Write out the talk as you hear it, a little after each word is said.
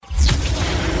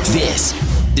This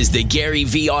is the Gary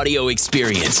V audio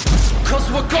experience.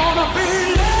 'Cause we're gonna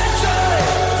be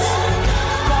legends.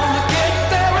 Gonna get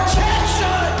their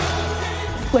attention.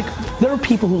 Like, there are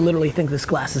people who literally think this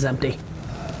glass is empty.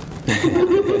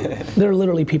 There are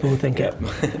literally people who think it,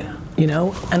 you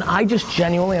know? And I just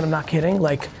genuinely, and I'm not kidding,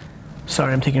 like,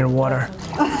 sorry, I'm taking your water.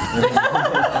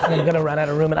 I'm gonna run out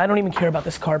of room, and I don't even care about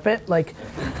this carpet. Like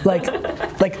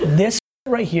this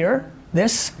right here,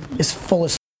 this is full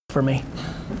as for me.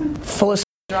 Full as.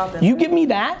 You give me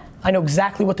that, I know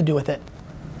exactly what to do with it.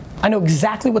 I know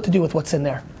exactly what to do with what's in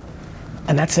there.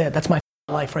 And that's it, that's my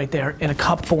life right there, in a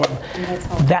cup form.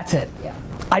 That's it. Yeah.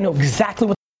 I know exactly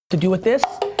what to do with this,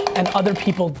 and other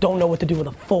people don't know what to do with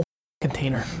a full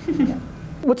container.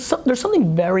 There's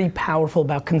something very powerful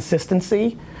about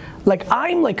consistency.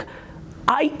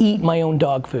 I eat my own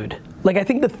dog food. Like, I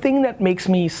think the thing that makes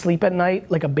me sleep at night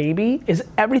like a baby is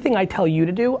everything I tell you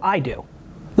to do, I do.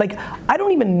 Like, I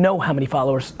don't even know how many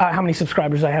followers, how many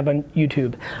subscribers I have on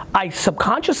YouTube. I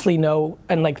subconsciously know,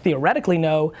 and like theoretically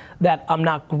know, that I'm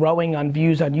not growing on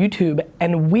views on YouTube,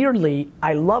 and weirdly,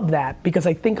 I love that because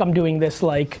I think I'm doing this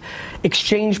like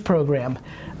exchange program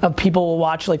of people will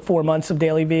watch like 4 months of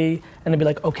Daily V, and they'll be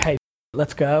like, okay,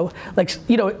 let's go. Like,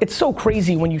 you know, it's so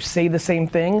crazy when you say the same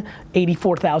thing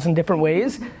 84,000 different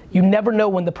ways. You never know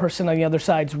when the person on the other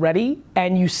side's ready,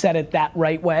 and you said it that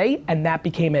right way, and that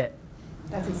became it.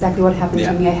 That's exactly what happened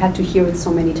to me. I had to hear it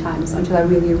so many times until I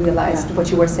really realized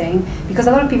what you were saying. Because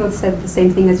a lot of people said the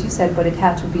same thing as you said, but it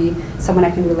had to be someone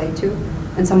I can relate to,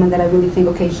 and someone that I really think,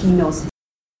 okay, he knows.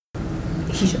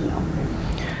 He should know.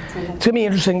 It's gonna be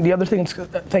interesting. The other thing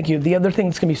thank you. The other thing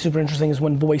that's gonna be super interesting is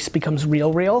when voice becomes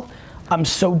real. I'm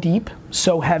so deep,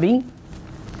 so heavy.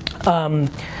 I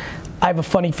have a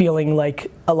funny feeling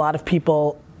like a lot of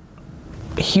people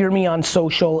hear me on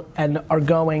social and are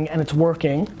going, and it's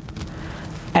working.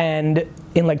 And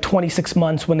in like 26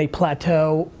 months when they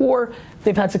plateau, or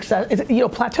they've had success,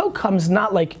 plateau comes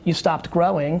not like you stopped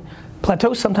growing.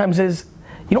 Plateau sometimes is,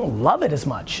 you don't love it as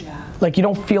much. Yeah. Like, you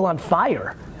don't feel on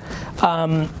fire.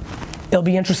 It'll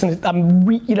be interesting. I'm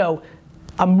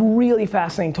really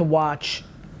fascinated to watch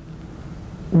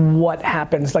what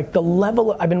happens. Like, the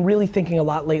level, I've been really thinking a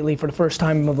lot lately for the first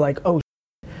time of like,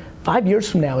 5 years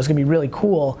from now is gonna be really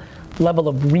cool. Level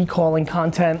of recalling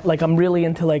content. Like, I'm really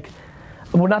into like,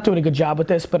 we're not doing a good job with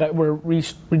this, but we're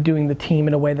redoing the team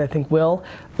in a way that I think will.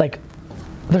 Like,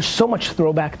 there's so much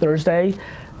Throwback Thursday,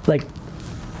 like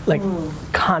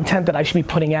content that I should be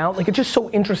putting out. Like, it's just so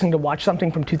interesting to watch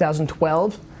something from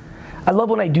 2012. I love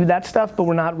when I do that stuff, but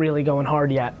we're not really going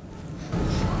hard yet.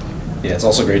 Yeah, it's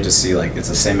also great to see like it's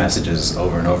the same messages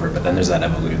over and over, but then there's that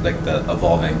evolution, like the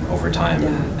evolving over time,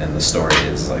 and the story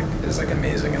is like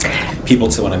amazing. And like people,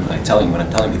 when I'm telling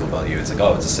people about you, it's like,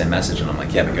 oh, it's the same message, and I'm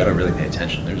like, yeah, but you gotta really pay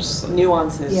attention. There's like,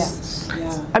 nuances.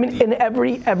 Yeah. I mean, in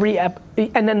every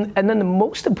and then the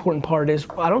most important part is,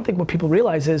 I don't think what people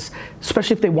realize is,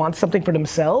 especially if they want something for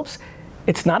themselves,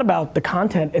 it's not about the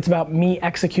content. It's about me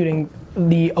executing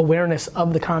the awareness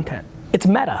of the content. It's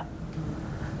meta.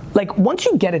 Like, once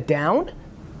you get it down,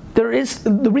 the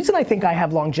reason I think I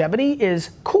have longevity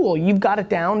is, cool, you've got it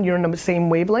down, you're in the same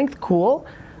wavelength, cool.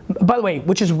 By the way,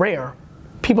 which is rare.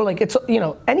 People like, it's,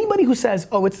 anybody who says,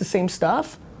 oh, it's the same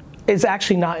stuff, is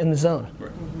actually not in the zone.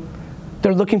 Right.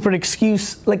 They're looking for an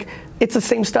excuse, like, it's the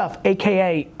same stuff,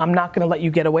 AKA, I'm not gonna let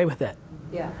you get away with it.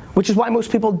 Yeah. Which is why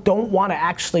most people don't wanna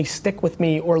actually stick with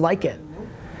me or like it.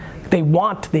 They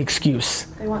want the excuse.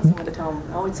 They want someone to tell them,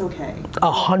 oh, it's okay.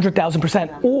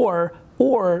 100,000%.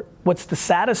 Or what's the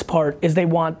saddest part is they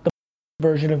want the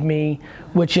version of me,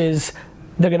 which is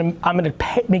I'm gonna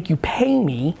make you pay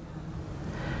me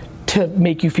to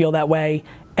make you feel that way,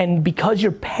 and because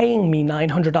you're paying me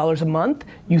 $900 a month,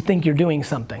 you think you're doing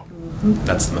something.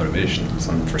 That's the motivation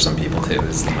for some people too,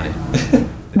 is the money.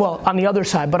 Well, on the other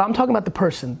side, but I'm talking about the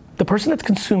person that's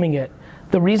consuming it.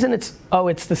 The reason it's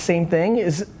the same thing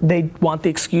is they want the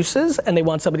excuses and they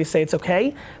want somebody to say it's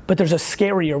okay, but there's a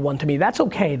scarier one to me. That's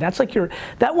okay. That's like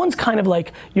that one's kind of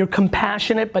like you're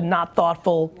compassionate but not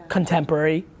thoughtful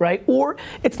contemporary, right? Or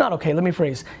it's not okay, let me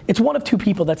phrase. It's one of two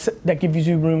people that gives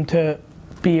you room to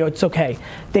be, it's okay.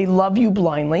 They love you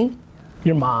blindly,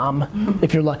 your mom,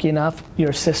 if you're lucky enough,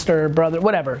 your sister, brother,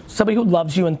 whatever. Somebody who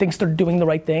loves you and thinks they're doing the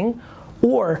right thing,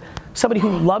 or somebody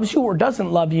who loves you or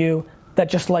doesn't love you that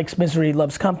just likes misery,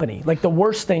 loves company. Like, the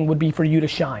worst thing would be for you to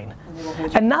shine.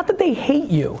 And not that they hate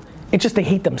you, it's just they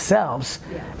hate themselves.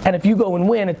 Yeah. And if you go and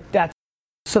win,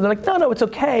 so they're like, no, it's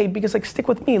okay, because like, stick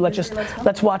with me,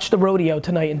 let's watch the rodeo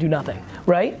tonight and do nothing,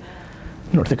 right?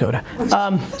 North Dakota. Let's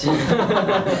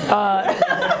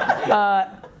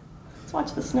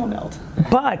watch the snow melt.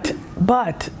 But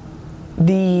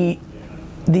the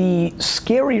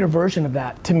scarier version of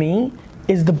that to me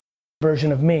is the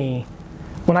version of me.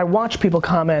 When I watch people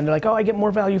comment, they're like, oh, I get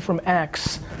more value from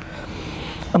X.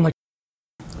 I'm like,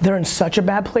 they're in such a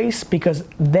bad place because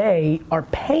they are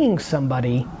paying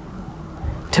somebody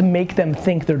to make them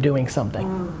think they're doing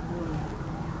something.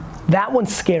 That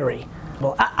one's scary.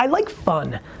 Well, I like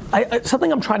fun.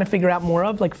 Something I'm trying to figure out more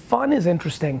of, like fun is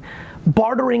interesting.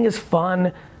 Bartering is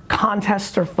fun,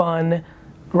 contests are fun,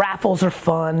 raffles are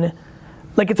fun.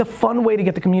 Like it's a fun way to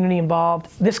get the community involved.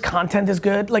 This content is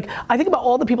good. Like I think about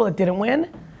all the people that didn't win,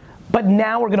 but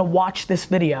now we're gonna watch this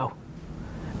video.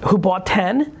 Who bought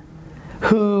 10?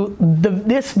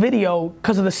 This video,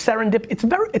 because of the serendip,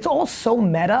 it's all so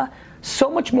meta,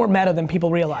 so much more meta than people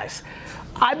realize.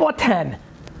 I bought 10.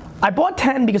 I bought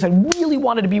 10 because I really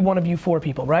wanted to be one of you 4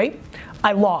 people, right?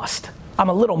 I lost. I'm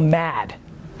a little mad.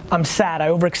 I'm sad. I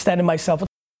overextended myself. What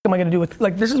the am I gonna do with,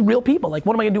 like, this is real people. Like,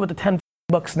 what am I gonna do with the 10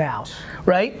 bucks now,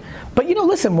 right? But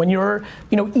listen, when you're,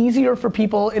 easier for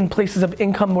people in places of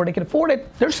income where they can afford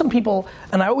it, there's some people,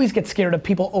 and I always get scared of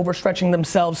people overstretching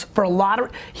themselves for a lot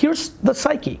of, here's the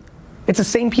psyche. It's the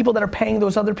same people that are paying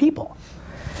those other people.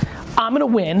 I'm gonna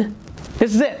win.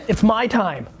 This is it. It's my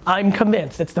time. I'm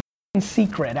convinced. It's the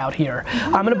secret out here.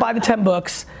 I'm gonna buy the 10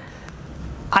 books.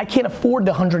 I can't afford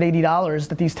the $180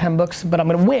 that these 10 books, but I'm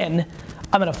gonna win.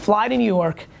 I'm gonna fly to New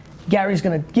York. Gary's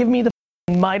gonna give me the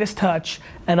Midas touch,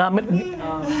 and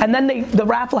and then the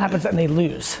raffle happens and they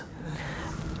lose.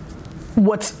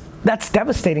 That's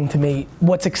devastating to me.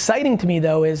 What's exciting to me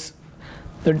though is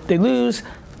they lose.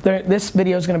 This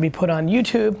video is gonna be put on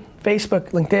YouTube,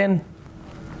 Facebook, LinkedIn.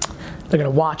 They're gonna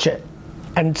watch it,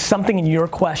 and something in your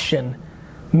question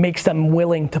makes them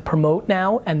willing to promote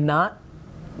now and not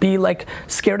be like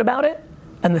scared about it.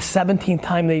 And the 17th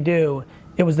time they do,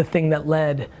 it was the thing that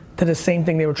led to the same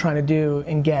thing they were trying to do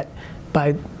and get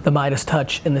by the Midas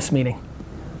touch in this meeting.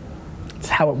 It's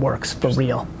how it works for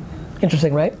real.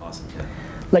 Interesting, right? Awesome. Yeah.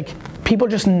 Like people are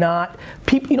just not,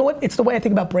 you know what? It's the way I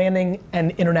think about branding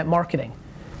and internet marketing.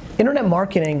 Internet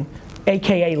marketing,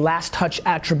 AKA last touch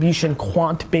attribution,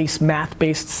 quant-based,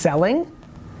 math-based selling,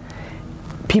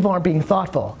 people aren't being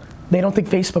thoughtful. They don't think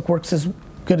Facebook works as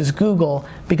good as Google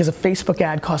because a Facebook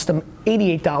ad cost them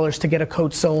 $88 to get a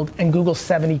code sold and Google's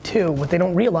 $72. What they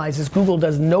don't realize is Google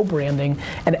does no branding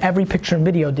and every picture and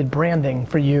video did branding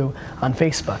for you on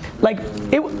Facebook. Like,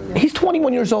 he's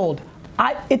 21 years old.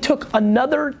 It took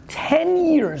another 10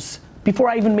 years before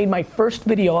I even made my first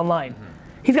video online.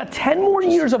 He's got 10 more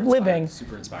years of living.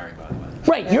 Super inspiring, by the way.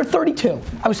 Right, you're 32.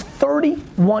 I was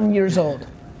 31 years old.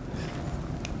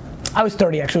 I was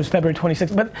 30 actually, it was February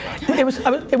 26th, but it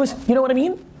was, you know what I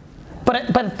mean? But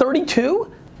at 32,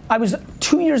 I was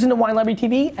 2 years into Wine Library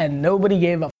TV and nobody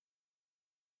gave a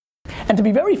And to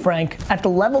be very frank, at the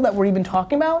level that we're even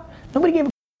talking about, nobody gave a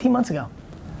 18 months ago.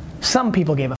 Some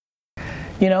people gave a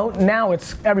now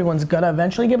everyone's gonna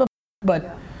eventually give a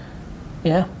but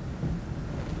yeah.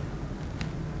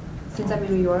 Since I'm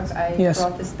in New York, I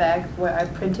brought this bag where I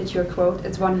printed your quote.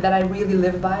 It's one that I really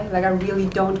live by. Like I really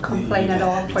don't complain at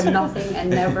all for nothing and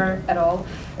never at all,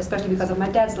 especially because of my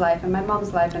dad's life and my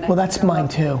mom's life. And well, that's mine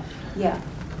too. Yeah.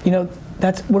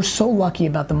 We're so lucky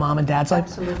about the mom and dad's life.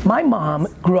 Absolutely. My mom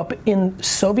grew up in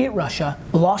Soviet Russia,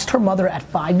 lost her mother at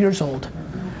 5 years old.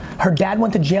 Her dad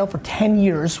went to jail for 10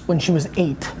 years when she was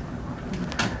 8.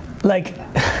 Like,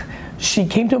 she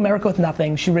came to America with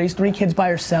nothing. She raised 3 kids by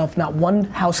herself, not one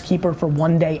housekeeper for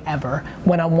one day ever.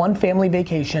 Went on one family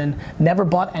vacation, never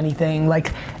bought anything,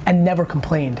 and never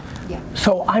complained. Yeah.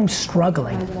 So I'm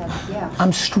struggling. Yeah.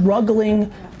 I'm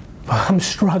struggling. Yeah. I'm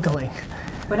struggling.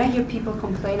 When I hear people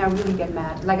complain, I really get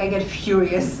mad. Like I get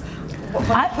furious.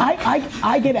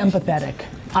 I get empathetic.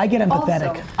 I get empathetic.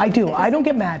 Also, I do. I don't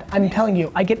get mad. I'm telling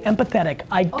you, I get empathetic.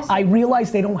 I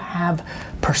realize they don't have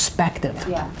perspective.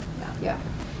 Yeah. Yeah.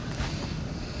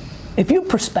 If you have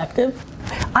perspective,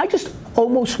 I just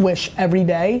almost wish every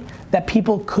day that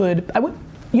people could,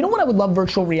 you know what I would love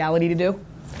virtual reality to do?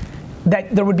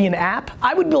 That there would be an app.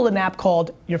 I would build an app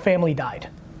called Your Family Died.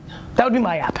 That would be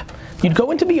my app. You'd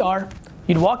go into VR,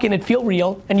 you'd walk in, it'd feel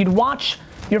real, and you'd watch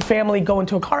your family go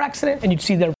into a car accident and you'd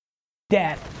see their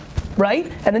death,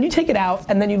 right? And then you take it out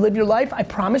and then you live your life. I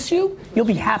promise you, you'll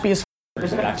be happy as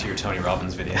Back to your Tony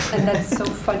Robbins video. And that's so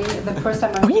funny. The first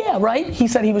time I yeah, right? He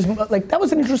said he was, that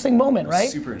was an interesting moment, right?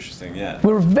 Super interesting, yeah.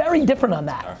 We were very different on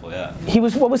that. Powerful, yeah. He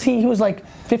was, what was he? He was like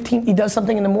 15, he does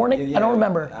something in the morning? Yeah, I don't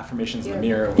remember. Affirmations in the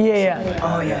mirror. Yeah.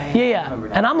 Oh yeah. Yeah.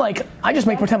 And I'm like, I just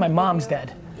make pretend my mom's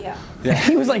dead. Yeah.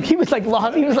 He was like,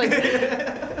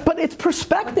 but it's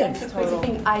perspective. That's the crazy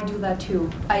thing. I do that too.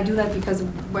 I do that because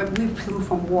we flew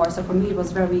from war, so for me it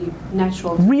was very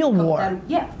natural. Real war.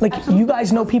 Yeah. Like absolutely. you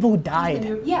guys know people who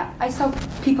died. Yeah, I saw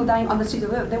people dying on the street.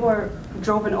 They were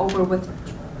driven over with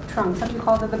trunks. What do you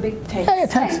call them? The big tanks. Yeah,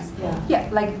 tanks. Yeah,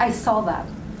 like I saw that.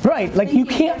 Right, like you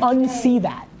can't unsee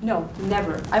that. No,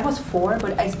 never. I was 4,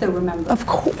 but I still remember. Of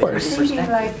course. Thinking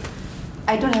like,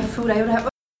 I don't have food. I don't have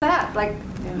that. Like,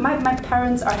 my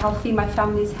parents are healthy. My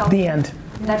family is healthy. The end.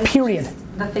 That is Period.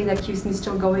 just the thing that keeps me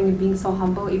still going and being so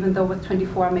humble. Even though with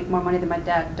 24 I make more money than my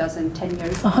dad does in 10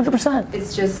 years. 100%.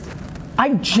 It's just.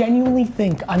 I genuinely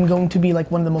think I'm going to be like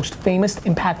one of the most famous,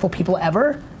 impactful people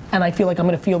ever, and I feel like I'm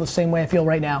gonna feel the same way I feel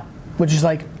right now, which is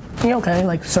like, yeah, okay,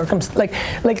 like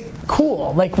like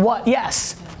cool, like what?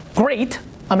 Yes, great.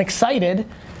 I'm excited,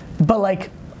 but like,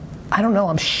 I don't know.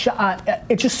 I'm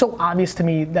it's just so obvious to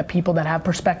me that people that have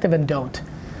perspective and don't,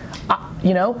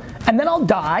 you know. And then I'll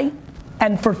die,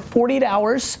 and for 48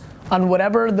 hours on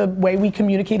whatever the way we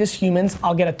communicate as humans,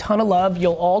 I'll get a ton of love.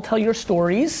 You'll all tell your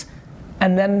stories,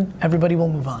 and then everybody will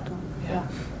move on. Yeah.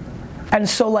 And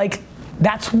so like,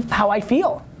 that's how I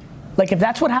feel. Like if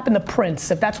that's what happened to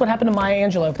Prince, if that's what happened to Maya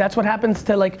Angelou, if that's what happens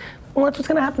to like, well, that's what's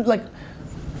gonna happen. Like,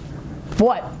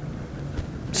 what?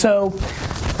 So,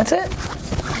 that's it.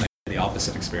 The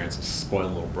opposite experience, a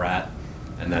spoiled little brat,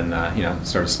 and then you know,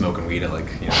 started smoking weed at like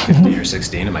 15 or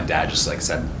 16, and my dad just like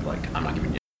said like, I'm not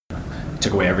giving you.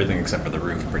 Took away everything except for the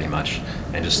roof, pretty much,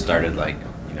 and just started like,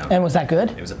 you know. And was that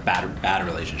good? It was a bad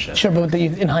relationship. Sure, but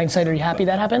in hindsight, are you happy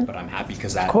that happened? But I'm happy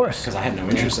because Of course. because I had no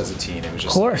interest as a teen. It was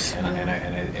just Of course. Like,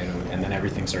 and then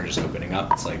everything started just opening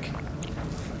up. It's like,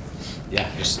 yeah,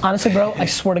 just Honestly, bro, I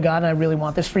swear to God, and I really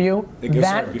want this for you.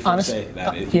 Sorry, before I say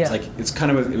that, yeah.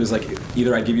 it was like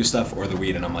either I'd give you stuff or the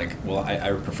weed, and I'm like, well, I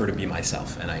prefer to be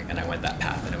myself, and I went that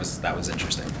path, and that was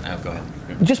interesting. Go ahead.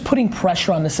 Just putting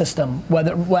pressure on the system,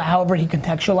 however he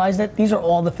contextualized it. These are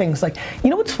all the things. Like, you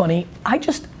know what's funny? I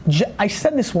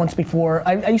said this once before.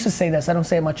 I used to say this. I don't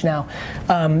say it much now.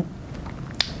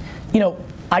 You know,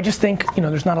 I just think, you know,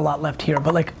 there's not a lot left here,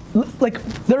 but like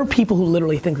there are people who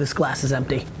literally think this glass is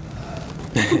empty.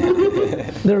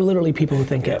 There are literally people who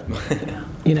think it,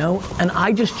 you know? And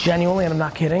I just genuinely, and I'm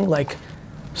not kidding, like,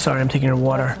 sorry, I'm taking your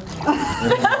water.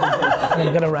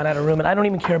 I'm gonna run out of room, and I don't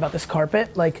even care about this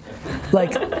carpet. Like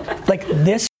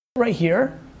this right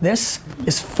here, this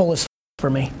is full as for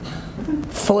me.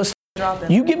 Full as.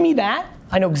 You give me that,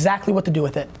 I know exactly what to do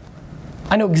with it.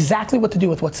 I know exactly what to do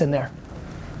with what's in there.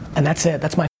 And that's it,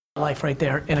 that's my life right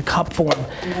there, in a cup form.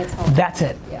 That's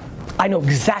it. Yeah. I know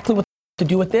exactly what to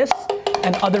do with this,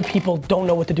 and other people don't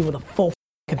know what to do with a full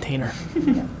container.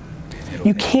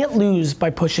 You can't lose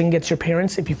by pushing against your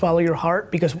parents if you follow your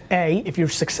heart, because A, if you're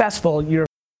successful, you're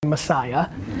a messiah.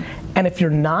 And if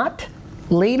you're not,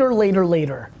 later,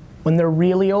 when they're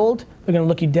really old, they're gonna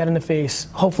look you dead in the face.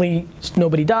 Hopefully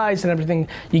nobody dies and everything.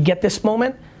 You get this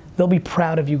moment, they'll be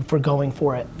proud of you for going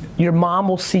for it. Your mom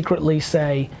will secretly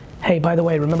say, hey, by the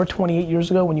way, remember 28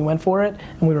 years ago when you went for it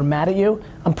and we were mad at you?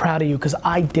 I'm proud of you because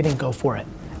I didn't go for it.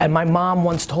 And my mom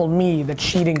once told me that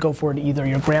she didn't go for it either,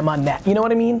 your grandma Nat. You know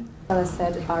what I mean? I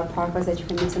said our park was that you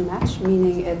can mix and match,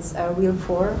 meaning it's a real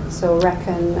 4, so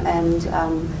raccoon and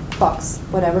fox,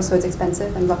 whatever, so it's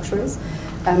expensive and luxurious.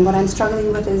 What I'm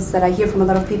struggling with is that I hear from a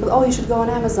lot of people, oh, you should go on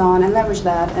Amazon and leverage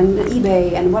that, and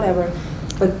eBay and whatever.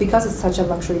 But because it's such a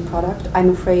luxury product, I'm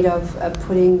afraid of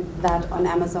putting that on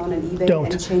Amazon and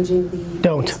eBay and changing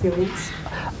the experience.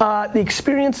 The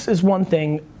experience is one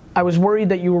thing. I was worried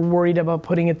that you were worried about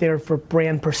putting it there for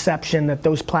brand perception, that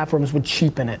those platforms would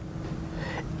cheapen it.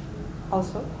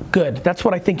 Also? Good, that's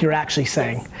what I think you're actually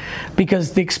saying. Yes.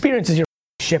 Because the experience is you're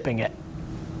shipping it.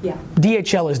 Yeah.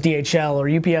 DHL is DHL or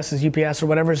UPS is UPS or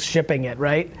whatever's shipping it,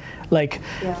 right? Like,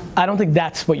 yeah. I don't think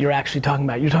that's what you're actually talking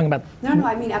about. You're talking about... No,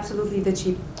 I mean absolutely the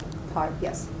cheap part,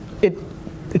 yes.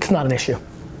 It's not an issue.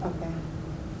 Okay.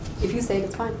 If you say it,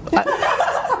 it's fine.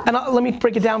 Let me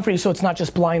break it down for you so it's not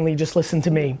just blindly, just listen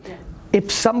to me. Yeah.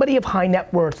 If somebody of high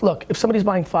net worth, look, if somebody's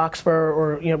buying fox fur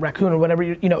or raccoon or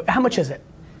whatever, how much is it?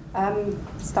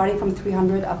 Starting from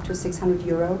 300 up to 600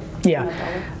 euro.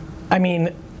 Yeah. I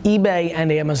mean, eBay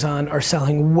and Amazon are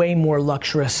selling way more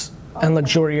luxurious and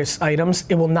luxurious items.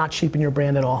 It will not cheapen your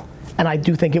brand at all. And I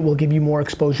do think it will give you more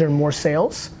exposure and more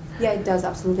sales. Yeah, it does,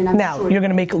 absolutely. Now, you're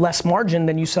gonna make less margin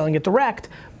than you selling it direct,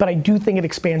 but I do think it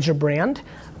expands your brand.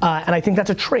 And I think that's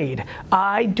a trade.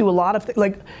 I do a lot of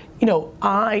things,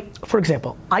 for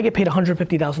example, I get paid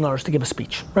 $150,000 to give a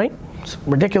speech, right? It's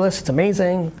ridiculous, it's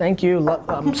amazing, thank you,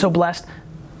 I'm so blessed.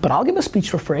 But I'll give a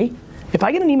speech for free. If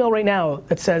I get an email right now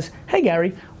that says, hey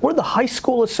Gary, we're the High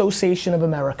School Association of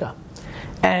America,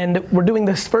 and we're doing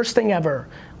this first thing ever.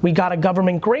 We got a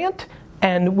government grant,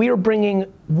 and we are bringing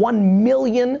 1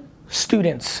 million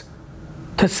students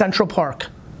to Central Park.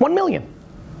 1 million.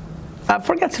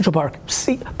 Forget Central Park.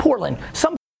 See, Portland.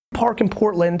 Some park in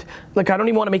Portland, like I don't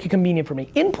even want to make it convenient for me.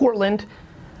 In Portland,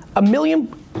 1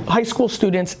 million high school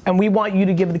students, and we want you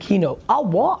to give the keynote. I'll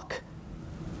walk.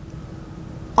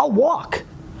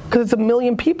 Because it's 1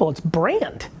 million people, it's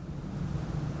brand.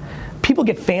 People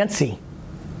get fancy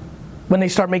when they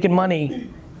start making money.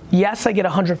 Yes, I get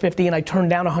 150 and I turn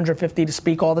down 150 to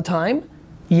speak all the time.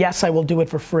 Yes, I will do it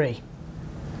for free.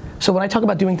 So when I talk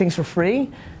about doing things for free,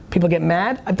 people get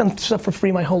mad. I've done stuff for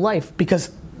free my whole life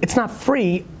because it's not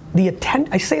free.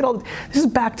 I say it all, this is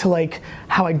back to like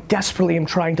how I desperately am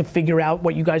trying to figure out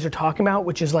what you guys are talking about,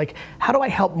 which is like, how do I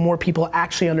help more people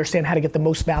actually understand how to get the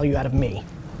most value out of me?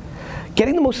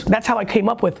 Getting the most, that's how I came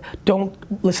up with,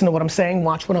 don't listen to what I'm saying,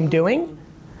 watch what I'm doing.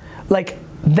 Like,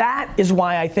 that is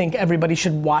why I think everybody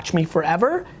should watch me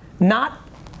forever.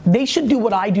 They should do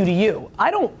what I do to you.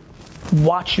 I don't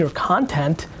watch your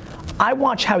content, I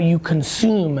watch how you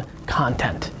consume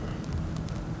content.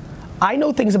 I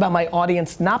know things about my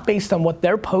audience not based on what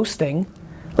they're posting.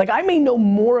 Like I may know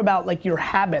more about like your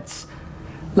habits,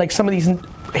 like some of these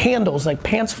handles like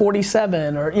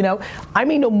Pants47 or I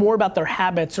may know more about their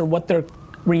habits or what they're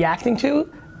reacting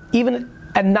to,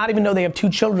 and not even know they have 2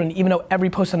 children, even though every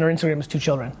post on their Instagram is 2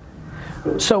 children.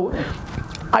 So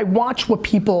I watch what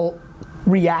people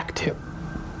react to.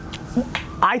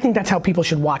 I think that's how people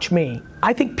should watch me.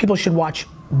 I think people should watch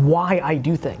why I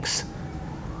do things,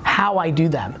 how I do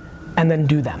them, and then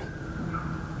do them.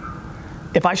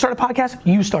 If I start a podcast,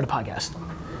 you start a podcast.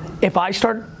 If I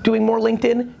start doing more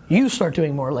LinkedIn, you start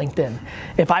doing more LinkedIn.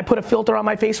 If I put a filter on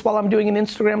my face while I'm doing an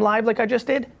Instagram live like I just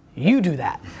did, you do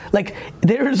that. Like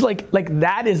there's like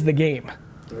that is the game.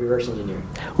 Reverse engineer.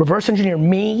 Reverse engineer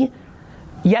me.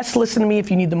 Yes, listen to me if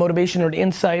you need the motivation or the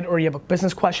insight or you have a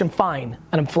business question, fine.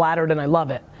 And I'm flattered and I love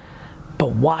it.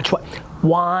 But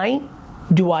why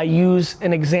do I use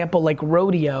an example like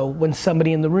rodeo when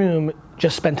somebody in the room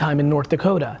just spent time in North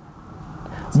Dakota?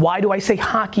 Why do I say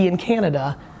hockey in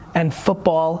Canada and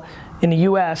football in the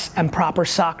US and proper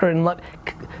soccer and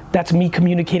that's me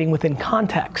communicating within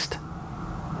context.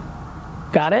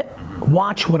 Got it?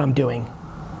 Watch what I'm doing.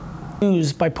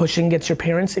 Lose by pushing against your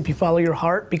parents if you follow your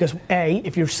heart, because A,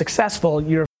 if you're successful,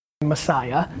 you're a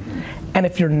messiah. And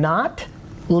if you're not,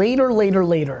 later,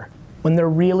 when they're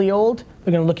really old,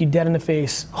 they're gonna look you dead in the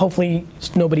face. Hopefully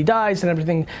nobody dies and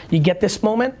everything. You get this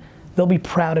moment, they'll be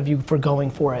proud of you for going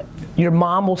for it. Your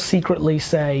mom will secretly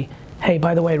say, hey,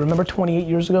 by the way, remember 28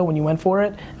 years ago when you went for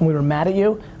it and we were mad at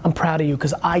you? I'm proud of you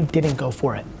because I didn't go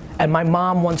for it. And my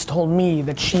mom once told me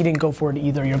that she didn't go for it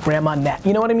either, your grandma Nat.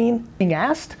 You know what I mean? Being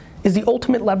asked is the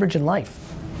ultimate leverage in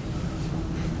life.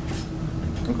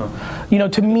 Okay. You know,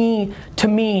 to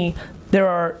me, there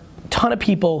are a ton of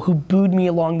people who booed me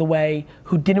along the way,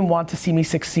 who didn't want to see me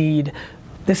succeed,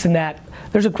 this and that.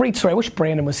 There's a great story, I wish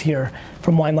Brandon was here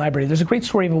from Wine Library. There's a great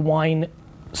story of a wine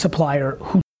supplier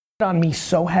who on me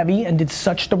so heavy and did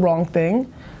such the wrong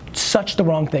thing, did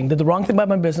the wrong thing by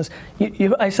my business.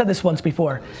 I said this once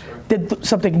before, did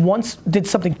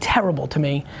something terrible to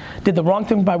me, did the wrong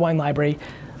thing by Wine Library,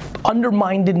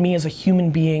 undermined me as a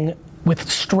human being with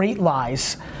straight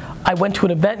lies. I went to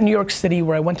an event in New York City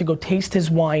where I went to go taste his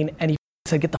wine and he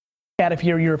said, get the f out of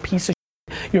here, you're a piece of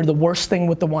shit, you're the worst thing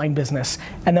with the wine business.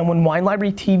 And then when Wine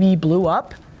Library TV blew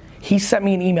up, he sent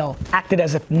me an email, acted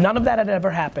as if none of that had ever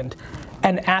happened,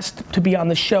 and asked to be on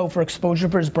the show for exposure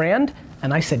for his brand,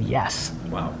 and I said yes.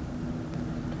 Wow.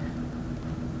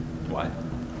 Why?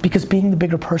 Because being the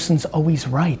bigger person's always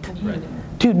right.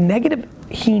 Dude, negative,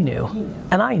 he knew,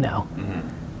 and I know.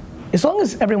 Mm-hmm. As long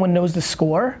as everyone knows the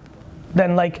score,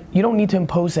 then like, you don't need to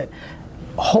impose it.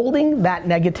 Holding that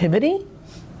negativity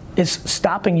is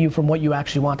stopping you from what you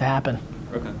actually want to happen.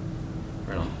 Okay,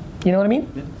 right on. You know what I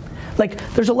mean? Yeah.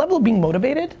 Like, there's a level of being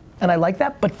motivated, and I like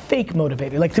that, but fake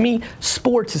motivated. Like to me,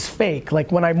 sports is fake.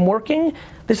 Like when I'm working,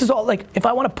 this is all like, if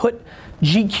I want to put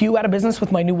GQ out of business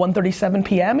with my new 1:37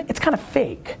 p.m., it's kind of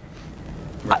fake.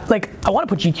 Right. I want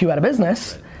to put GQ out of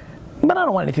business, but I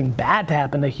don't want anything bad to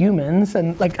happen to humans.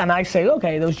 And I say,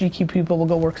 okay, those GQ people will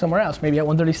go work somewhere else, maybe at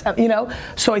 1:37, you know?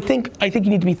 So I think you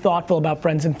need to be thoughtful about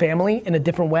friends and family in a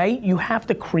different way. You have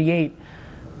to create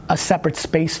a separate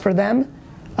space for them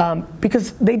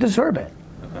because they deserve it.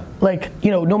 Like,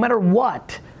 you know, no matter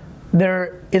what,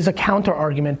 there is a counter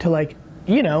argument to like,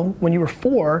 you know, when you were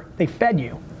 4, they fed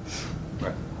you.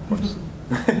 Right, of course.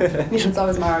 It's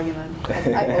always my argument.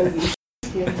 I owe you.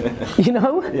 You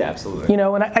know? Yeah, absolutely. You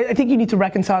know, and I think you need to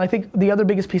reconcile. I think the other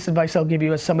biggest piece of advice I'll give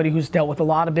you as somebody who's dealt with a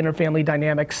lot of inter-family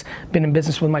dynamics, been in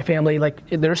business with my family, like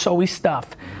there's always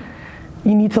stuff.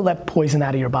 You need to let poison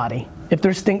out of your body. If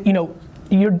there's things, you know,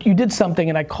 you did something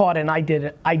and I caught it and I did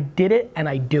it and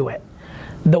I do it.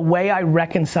 The way I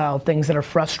reconcile things that are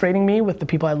frustrating me with the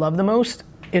people I love the most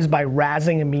is by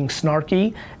razzing and being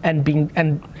snarky and being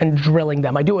and drilling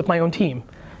them. I do it with my own team,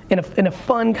 in a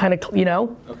fun kind of, you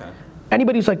know. Okay.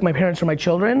 Anybody who's like my parents or my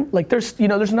children, like there's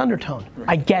an undertone. Right.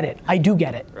 I get it. I do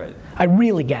get it. Right. I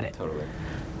really get it. Totally.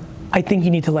 I think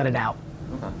you need to let it out.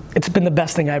 Okay. It's been the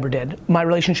best thing I ever did. My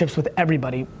relationships with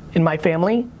everybody in my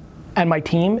family and my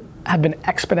team have been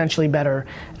exponentially better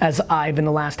as I've, in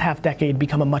the last half decade,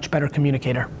 become a much better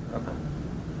communicator.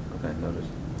 Okay, noted.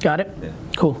 Got it? Yeah.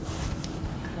 Cool.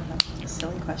 A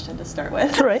silly question to start with.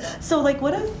 That's all right. So like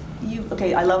what if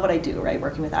okay, I love what I do, right?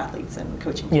 Working with athletes and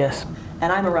coaching people. Yes.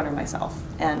 And I'm a runner myself.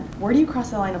 And where do you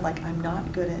cross the line of like, I'm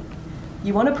not good at,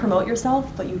 you want to promote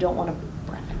yourself, but you don't want to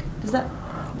brag? Does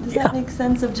that make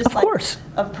sense of just of course.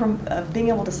 Of being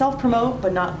able to self-promote,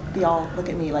 but not be all, look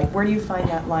at me, like where do you find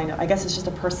that line? I guess it's just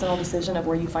a personal decision of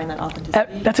where you find that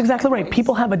authenticity. That's exactly right.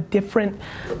 People have a different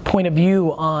point of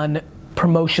view on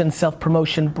promotion,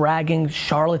 self-promotion, bragging,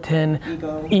 charlatan,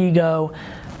 ego.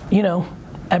 You know,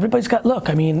 everybody's got, look,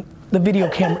 I mean, the video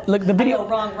camera, like the video.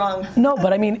 I know, wrong. No,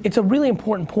 but I mean, it's a really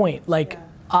important point. Like,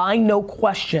 I, no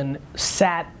question,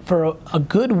 sat for a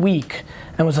good week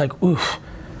and was like, oof,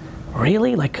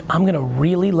 really? Like, I'm gonna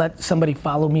really let somebody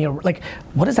follow me? Like,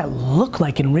 what does that look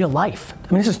like in real life?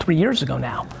 I mean, this is 3 years ago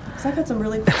now. Because I've had some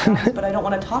really cool jobs, but I don't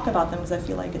want to talk about them because I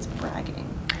feel like it's bragging.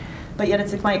 But yet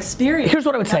it's like my experience. Here's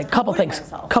what I would say, couple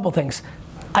things.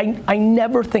 I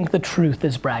never think the truth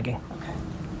is bragging. Okay,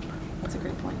 that's a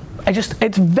great point.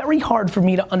 It's very hard for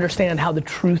me to understand how the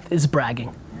truth is bragging.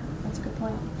 Yeah, that's a good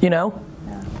point. You know?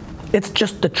 Yeah. It's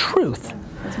just the truth. Yeah,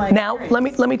 that's my now,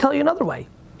 experience. let me tell you another way.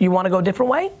 You wanna go a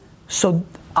different way? So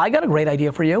I got a great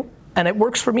idea for you, and it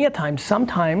works for me at times.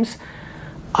 Sometimes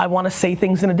I wanna say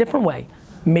things in a different way.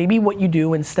 Maybe what you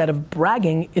do instead of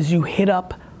bragging is you hit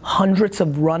up hundreds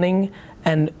of running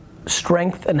and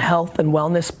strength and health and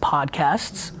wellness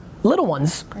podcasts, little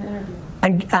ones,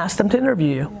 and ask them to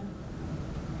interview you.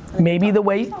 Yeah. Maybe the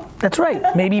way, that's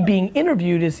right, maybe being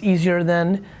interviewed is easier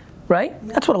than, right?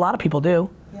 Yeah. That's what a lot of people do.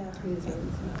 Yeah.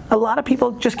 A lot of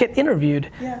people just get interviewed.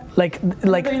 Yeah. Like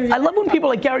I love when people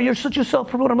are like, Gary, you're such a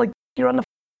self-promoter. I'm like, you're on the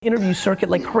interview circuit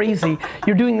like crazy.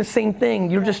 You're doing the same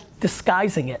thing. You're just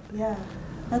disguising it. Yeah,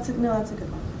 that's a good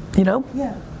one. You know?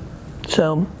 Yeah.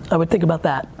 So I would think about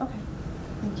that. Okay,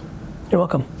 thank you. You're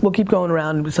welcome. We'll keep going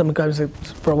around with some guys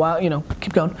for a while, you know,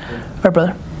 keep going. All right,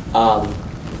 brother. I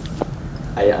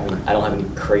mean, I don't have any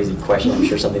crazy question. I'm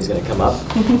sure something's gonna come up.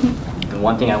 And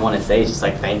one thing I want to say is just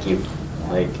like, thank you.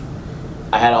 Like,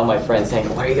 I had all my friends saying,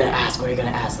 what are you gonna ask? What are you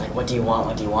gonna ask? Like, what do you want?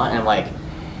 What do you want? And I'm like,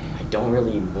 I don't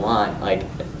really want, like,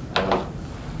 I don't know.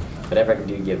 Whatever I can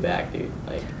do to give back, dude.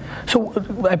 Like. So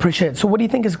I appreciate it. So what do you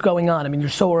think is going on? I mean, you're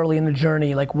so early in the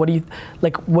journey. Like, what do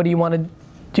you want to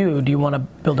do? Do you want to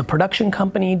build a production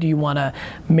company? Do you want to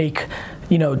make,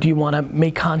 do you want to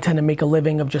make content and make a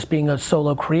living of just being a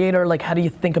solo creator? Like, how do you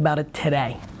think about it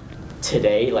today?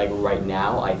 Today, like right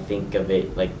now, I think of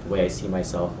it like the way I see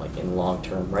myself, like in long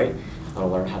term, right? I want to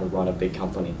learn how to run a big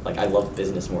company. Like, I love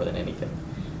business more than anything.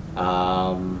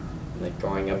 Like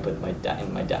growing up with my dad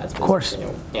and my dad's business, of course.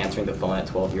 Answering the phone at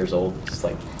 12 years old, just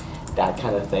like that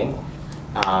kind of thing.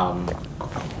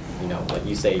 Like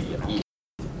you say,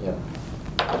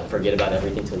 forget about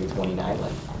everything till you're 29.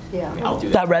 Like, yeah. I mean, I'll do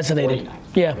that. That resonated.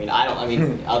 Yeah.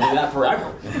 I'll do that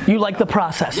forever. You like the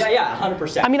process. Yeah,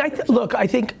 100%. I mean, I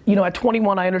think, at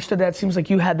 21, I understood that. It seems like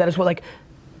you had that as well. Like,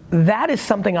 that is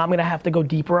something I'm gonna have to go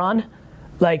deeper on.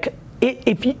 Like,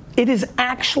 it is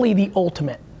actually the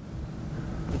ultimate.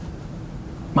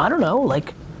 I don't know,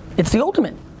 like, it's the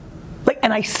ultimate. Like,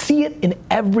 and I see it in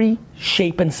every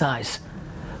shape and size.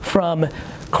 From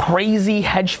crazy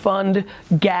hedge fund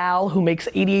gal who makes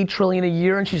 88 trillion a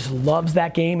year and she just loves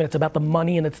that game and it's about the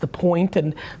money and it's the point,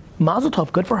 and Mazel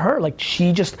Tov, good for her. Like,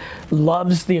 she just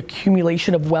loves the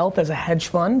accumulation of wealth as a hedge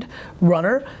fund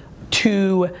runner,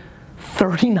 to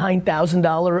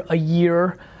 $39,000 a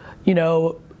year,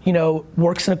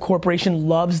 works in a corporation,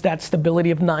 loves that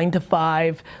stability of 9 to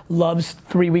 5, loves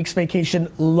 3 weeks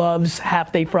vacation, loves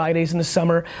half-day Fridays in the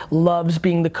summer, loves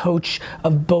being the coach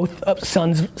of both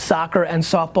sons' soccer and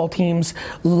softball teams,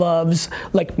 loves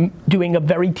doing a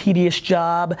very tedious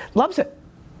job, loves it,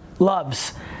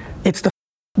 loves.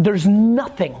 There's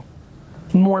nothing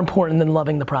more important than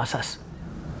loving the process.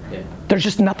 Yeah. There's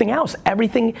just nothing else.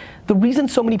 The reason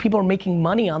so many people are making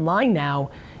money online now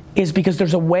is because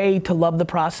there's a way to love the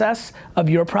process of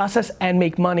your process and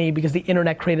make money because the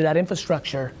internet created that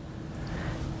infrastructure.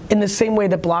 In the same way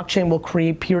that blockchain will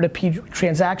create peer-to-peer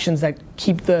transactions that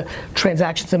keep the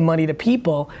transactions and money to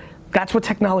people, that's what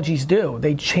technologies do.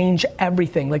 They change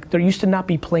everything. Like, there used to not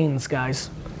be planes, guys.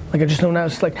 Like, I just don't know.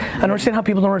 It's like, I don't understand how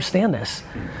people don't understand this.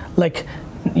 Like,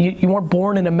 you weren't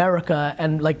born in America,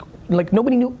 and like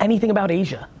nobody knew anything about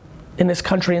Asia in this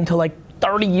country until like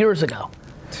 30 years ago.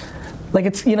 Like,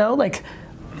 it's, you know, like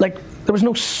there was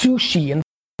no sushi in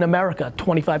America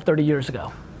 25, 30 years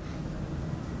ago.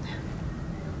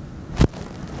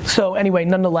 So anyway,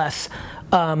 nonetheless,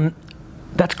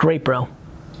 that's great, bro.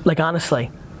 Like,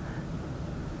 honestly.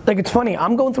 Like, it's funny,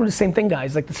 I'm going through the same thing,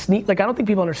 guys. Like, I don't think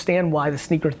people understand why the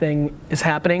sneaker thing is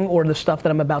happening or the stuff that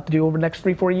I'm about to do over the next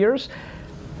 3-4 years.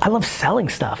 I love selling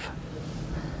stuff.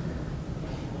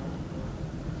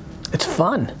 It's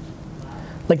fun.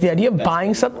 Like, the idea of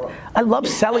buying something, I love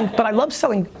selling, but I love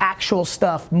selling actual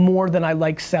stuff more than I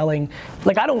like selling.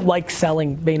 Like, I don't like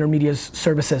selling VaynerMedia's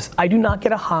services. I do not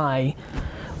get a high.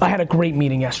 I had a great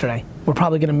meeting yesterday.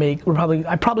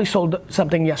 I probably sold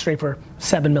something yesterday for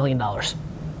 $7 million.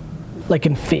 Like,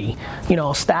 in fee. You know,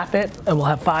 I'll staff it and we'll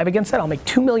have 5 against it. I'll make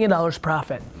 $2 million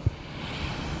profit.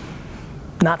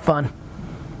 Not fun.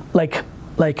 Like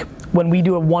when we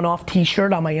do a one-off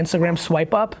t-shirt on my Instagram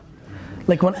swipe up,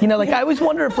 like, when, you know, like, I always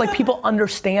wonder if like people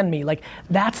understand me. Like,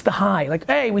 that's the high. Like,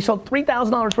 hey, we sold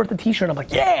 $3,000 worth of t-shirt. I'm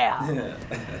like, yeah.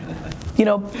 You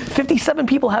know, 57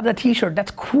 people have that t-shirt.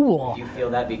 That's cool. Do you feel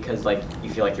that because like you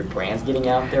feel like your brand's getting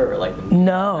out there, or like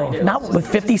no, not with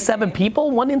 57 people.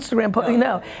 One Instagram post, you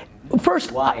know.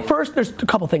 First, there's a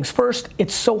couple things. First,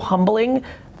 it's so humbling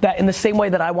that in the same way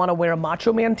that I want to wear a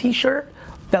Macho Man t-shirt,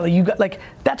 that you got like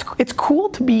it's cool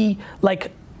to be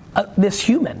like this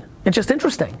human. It's just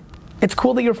interesting. It's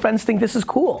cool that your friends think this is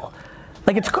cool.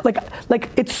 Like, it's like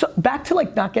it's back to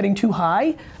like not getting too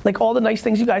high. Like, all the nice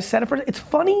things you guys said at first. It's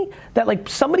funny that like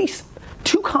somebody's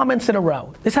 2 comments in a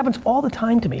row. This happens all the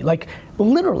time to me. Like,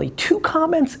 literally 2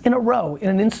 comments in a row in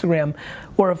an Instagram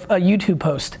or a YouTube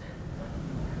post.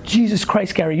 Jesus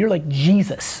Christ, Gary, you're like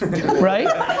Jesus, right?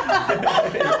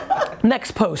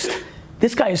 Next post.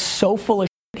 This guy is so full of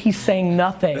shit, he's saying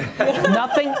nothing.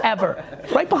 Nothing ever.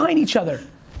 Right behind each other.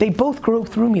 They both grew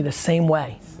through me the same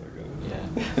way.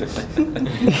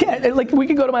 Yeah, like, we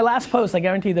could go to my last post. I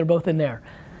guarantee they're both in there.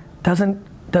 I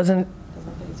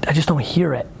just don't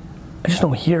hear it.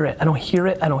 I don't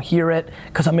hear it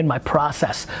because I'm in my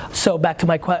process. So back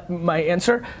to my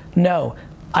answer, no.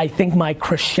 I think my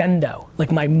crescendo, like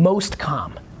my most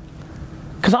calm,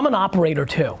 because I'm an operator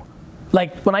too.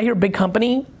 Like, when I hear big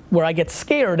company, where I get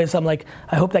scared is I'm like,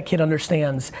 I hope that kid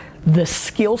understands the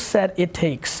skill set it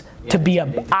takes to be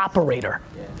an operator.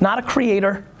 Not a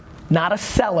creator, not a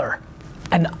seller,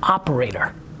 an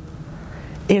operator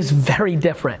is very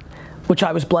different, which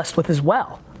I was blessed with as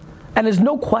well. And there's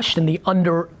no question the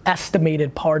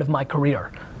underestimated part of my career.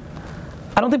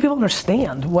 I don't think people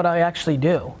understand what I actually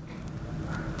do.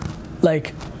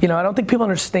 Like, you know, I don't think people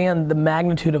understand the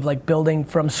magnitude of like building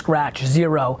from scratch,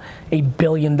 zero, $1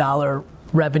 billion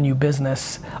revenue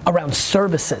business around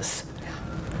services,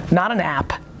 not an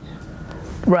app,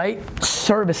 right?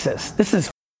 Services. This is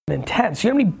intense.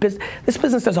 You know how many this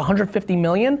business does 150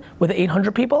 million with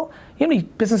 800 people? You know how many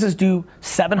businesses do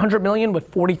 700 million with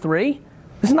 43?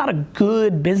 This is not a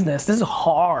good business. This is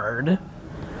hard.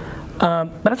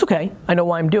 But that's okay. I know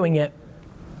why I'm doing it.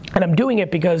 And I'm doing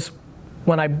it because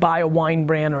when I buy a wine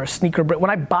brand or a sneaker brand, when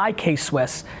I buy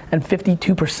K-Swiss, and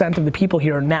 52% of the people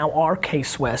here now are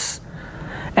K-Swiss,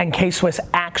 and K-Swiss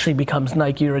actually becomes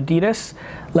Nike or Adidas,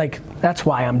 like, that's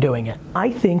why I'm doing it. I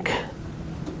think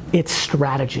it's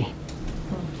strategy.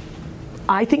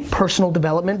 I think personal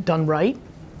development done right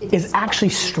is actually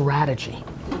strategy.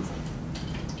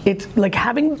 It's like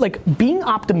being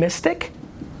optimistic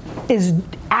is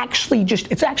actually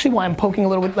it's actually why I'm poking a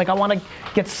little bit, like, I wanna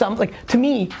get some, like, to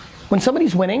me, when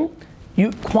somebody's winning,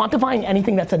 quantifying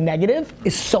anything that's a negative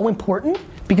is so important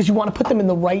because you want to put them in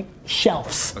the right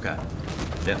shelves. Okay.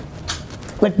 Yeah.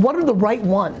 Like, what are the right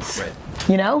ones? Right.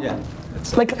 You know? Yeah.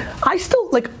 Like,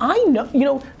 I know, you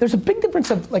know, there's a big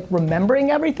difference of like remembering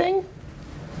everything,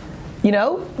 you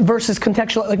know, versus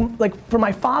contextual. Like for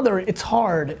my father, it's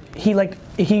hard. He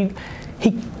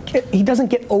doesn't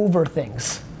get over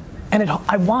things, and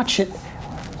I watch it,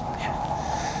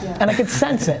 and I can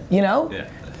sense it. You know. Yeah.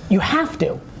 You have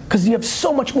to, because you have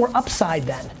so much more upside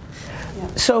then.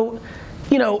 Yeah. So,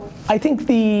 you know, I think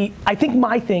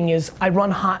my thing is I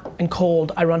run hot and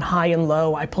cold, I run high and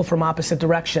low, I pull from opposite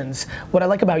directions. What I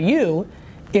like about you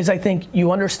is I think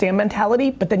you understand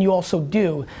mentality, but then you also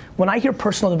do. When I hear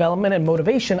personal development and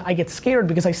motivation, I get scared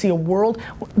because I see a world,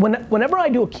 whenever I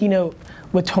do a keynote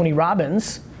with Tony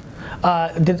Robbins,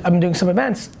 I'm doing some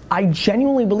events, I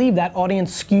genuinely believe that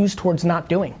audience skews towards not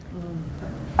doing.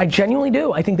 I genuinely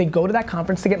do. I think they go to that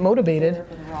conference to get motivated,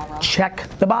 check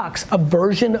the box, a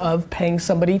version of paying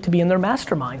somebody to be in their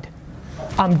mastermind.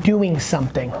 I'm doing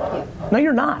something. No,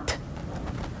 you're not.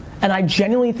 And I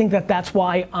genuinely think that that's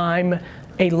why I'm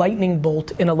a lightning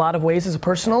bolt in a lot of ways as a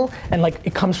personal, and like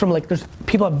it comes from like, there's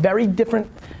people have very different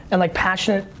and like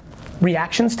passionate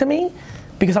reactions to me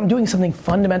because I'm doing something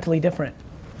fundamentally different.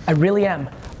 I really am.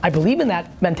 I believe in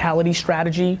that mentality,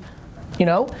 strategy, you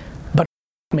know, but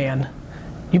man,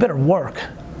 you better work.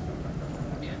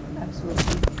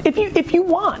 Absolutely. If you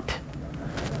want,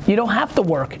 you don't have to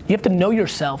work. You have to know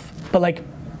yourself, but like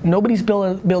nobody's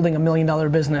building $1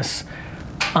 million business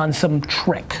on some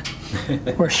trick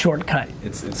or a shortcut.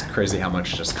 It's crazy how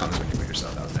much just comes when you put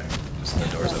yourself out there. Just the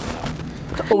doors open up.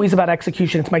 It's always about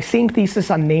execution. It's my same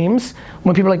thesis on names.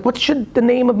 When people are like, what should the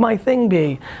name of my thing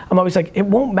be? I'm always like, it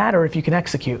won't matter if you can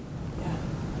execute.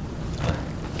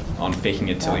 On faking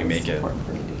it till you make it.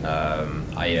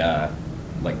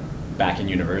 Like back in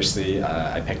university,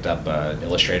 I picked up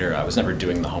Illustrator. I was never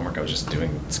doing the homework. I was just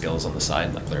doing skills on the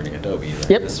side, like learning Adobe, learning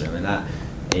this, learning that.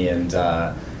 And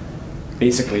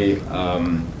basically,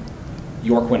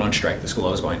 York went on strike, the school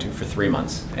I was going to, for 3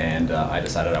 months, and I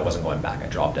decided I wasn't going back. I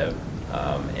dropped out,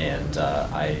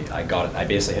 I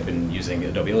basically had been using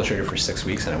Adobe Illustrator for 6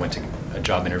 weeks, and I went to a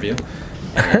job interview,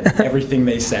 and everything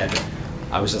they said,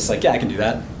 I was just like, yeah, I can do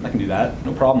that,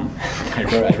 no problem. I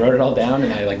wrote it all down,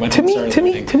 and I like went to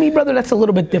me, brother, that's a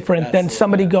little bit different than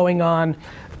somebody going on.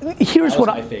 Here's what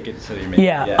I fake it till you make it.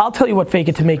 Yeah, I'll tell you what fake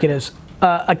it to make it is.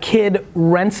 A kid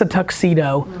rents a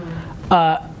tuxedo,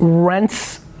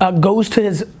 goes to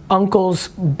his uncle's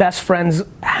best friend's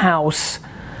house,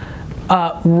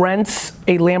 rents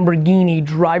a Lamborghini,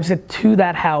 drives it to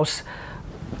that house,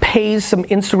 pays some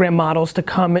Instagram models to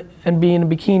come and be in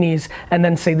bikinis, and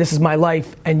then say, this is my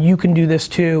life, and you can do this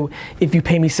too if you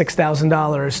pay me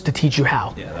 $6,000 to teach you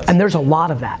how. Yeah, and there's a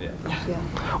lot of that.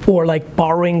 Yeah. Or like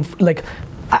borrowing, like,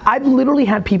 I've literally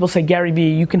had people say, Gary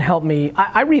Vee, you can help me.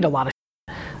 I read a lot of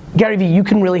shit. Gary Vee, you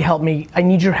can really help me. I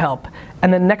need your help.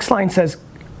 And the next line says,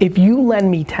 if you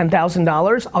lend me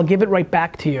 $10,000, I'll give it right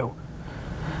back to you.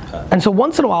 And so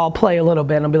once in a while I'll play a little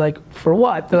bit and I'll be like, for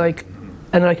what? They're like,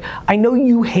 and they're like, I know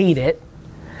you hate it,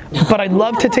 but I'd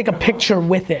love to take a picture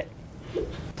with it.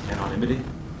 Anonymity?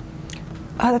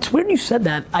 That's weird you said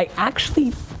that. I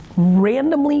actually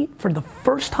randomly, for the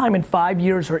first time in 5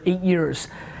 years or 8 years,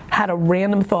 had a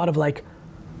random thought of like,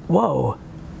 whoa,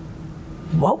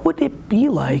 what would it be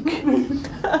like?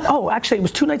 Oh, actually it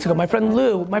was 2 nights ago. My friend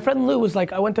Lou was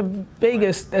like, I went to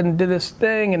Vegas and did this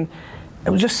thing, and it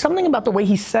was just something about the way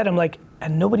he said, I'm like,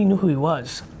 and nobody knew who he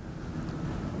was.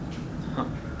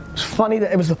 It's funny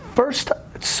that it was the first,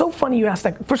 it's so funny you asked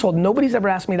that. First of all, nobody's ever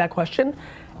asked me that question,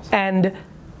 and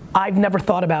I've never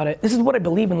thought about it. This is what I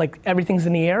believe in, like everything's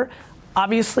in the air.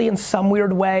 Obviously in some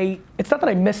weird way, it's not that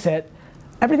I miss it,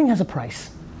 everything has a price.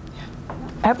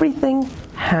 Everything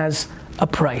has a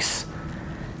price.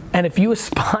 And if you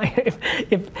aspire,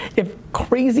 if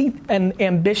crazy and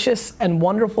ambitious and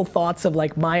wonderful thoughts of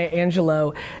like Maya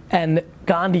Angelou and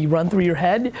Gandhi run through your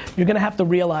head, you're gonna have to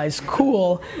realize,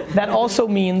 cool, that also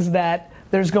means that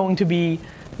there's going to be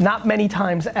not many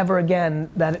times ever again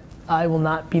that I will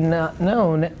not be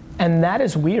known, and that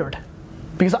is weird.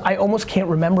 Because I almost can't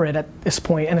remember it at this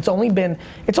point, and it's only been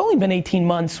 18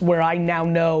 months where I now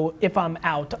know if I'm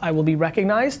out, I will be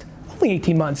recognized. Only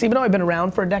 18 months, even though I've been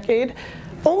around for a decade.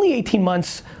 Only 18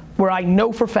 months where I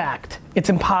know for fact it's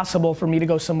impossible for me to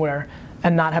go somewhere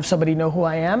and not have somebody know who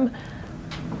I am.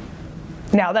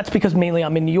 Now that's because mainly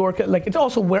I'm in New York. Like it's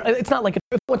also where it's not like if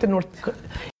I went to North.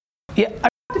 Yeah.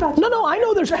 No, I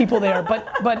know there's people there,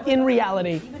 but in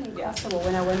reality. Even in Kosovo,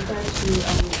 when I went there to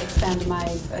expand my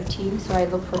team, so I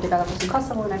looked for developers in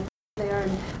Kosovo, and I there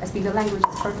and I speak the language,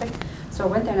 it's perfect. So I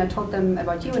went there and I told them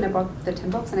about you, and I brought the 10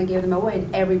 books and I gave them away,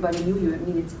 and everybody knew you. I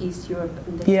mean, it's East Europe,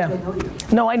 and they know you.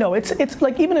 No, I know. It's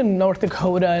like even in North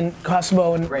Dakota and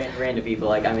Kosovo and random people.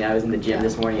 Like, I mean, I was in the gym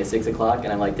this morning at 6 o'clock,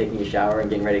 and I'm like taking a shower and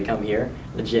getting ready to come here,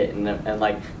 legit, and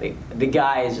like the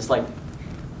guy is just like,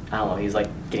 I don't know, he's like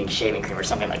getting shaving cream or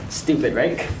something like stupid,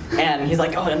 right? And he's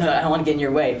like, oh no, I don't want to get in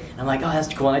your way. And I'm like, oh,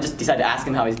 that's cool. And I just decided to ask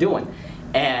him how he's doing,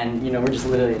 and we're just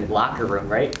literally in the locker room,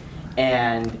 right?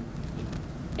 And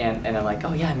I'm like,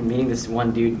 oh yeah, I'm meeting this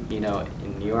one dude,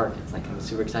 in New York. It's like, I'm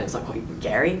super excited. It's like, oh,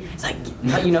 Gary? It's like,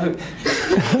 who?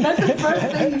 That's the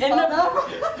first thing you thought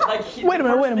of? Wait a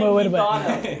minute.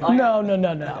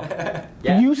 No.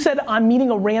 Yeah. You said I'm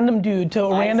meeting a random dude to a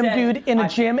I random said- dude in a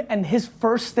gym, and his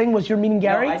first thing was you're meeting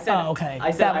Gary? No, I said, oh, okay.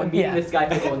 I said That I'm would- meeting yeah. this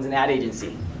guy who owns an ad agency.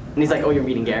 And he's like, oh, you're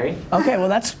meeting Gary? Okay, well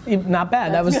that's not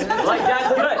bad. That was. Like,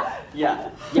 that's good. Yeah.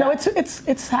 No,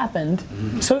 it's happened.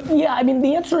 So yeah, I mean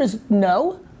the answer is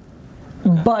no,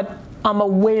 but I'm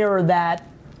aware that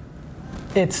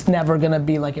it's never gonna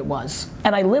be like it was.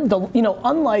 And I lived,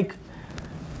 unlike,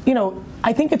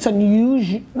 I think it's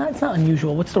unusual. No, it's not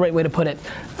unusual. What's the right way to put it?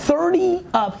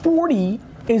 40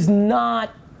 is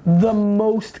not the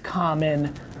most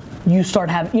common. You start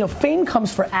having, fame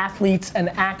comes for athletes and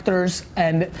actors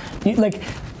and like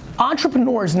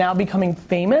entrepreneurs now becoming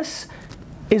famous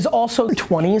is also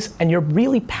 20s and you're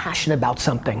really passionate about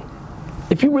something.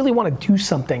 If you really want to do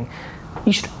something,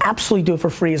 you should absolutely do it for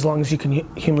free as long as you can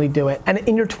humanly do it. And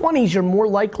in your 20s, you're more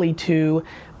likely to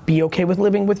be okay with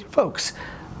living with your folks,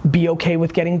 be okay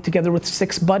with getting together with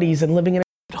 6 buddies and living in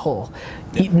a hole,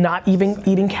 not even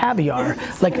eating caviar.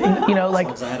 Like, As long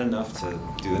as I had enough to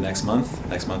do the next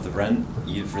month of rent,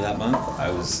 eat for that month, I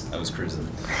was cruising.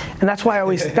 And that's why I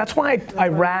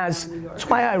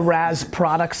razz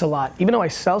products a lot. Even though I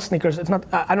sell sneakers,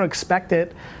 I don't expect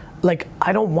it. Like,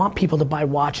 I don't want people to buy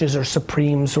watches or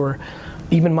Supremes or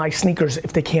even my sneakers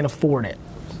if they can't afford it.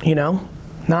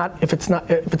 Not if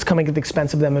it's coming at the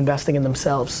expense of them investing in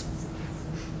themselves.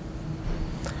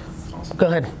 Awesome. Go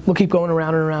ahead. We'll keep going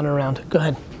around and around and around. Go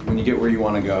ahead. When you get where you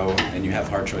want to go and you have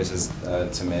hard choices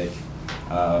to make,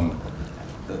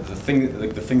 the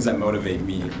things that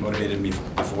motivated me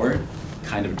before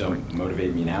kind of don't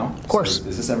motivate me now. Of course. So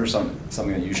is this ever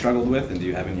something that you struggled with, and do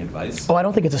you have any advice? Oh, I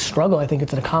don't think it's a struggle. I think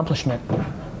it's an accomplishment.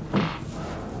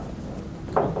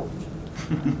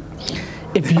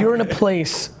 If you're in a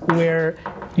place where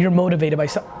you're motivated by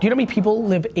something, do you know how many people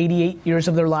live 88 years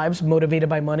of their lives motivated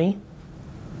by money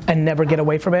and never get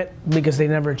away from it because they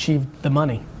never achieved the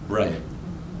money? Right.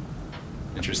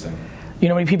 Interesting. You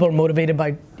know how many people are motivated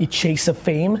by the chase of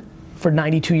fame for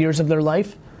 92 years of their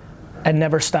life and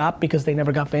never stop because they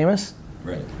never got famous?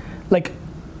 Right. Like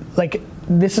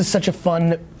this is such a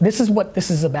fun, this is what this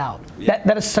is about. Yeah.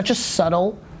 That is such a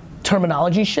subtle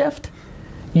terminology shift.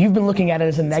 You've been looking at it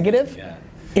as a negative. Yeah.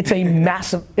 It's a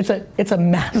massive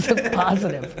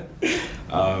positive.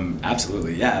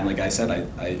 Absolutely, yeah. And like I said,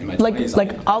 I in my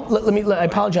 20s, I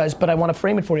apologize, but I want to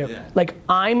frame it for you. Yeah. Like,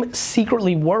 I'm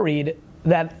secretly worried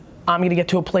that I'm going to get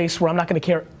to a place where I'm not going to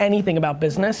care anything about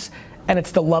business, and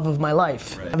it's the love of my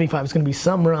life. Right. 75 is going to be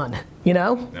some run, Oh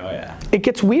yeah. It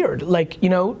gets weird. Like,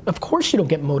 of course you don't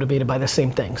get motivated by the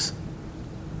same things.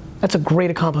 That's a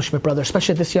great accomplishment, brother,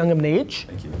 especially at this young of an age.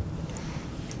 Thank you.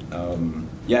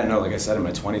 Yeah, no, like I said, in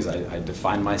my 20s, I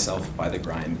defined myself by the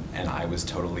grind, and I was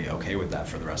totally okay with that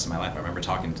for the rest of my life. I remember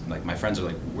talking to, my friends are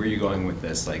like, where are you going with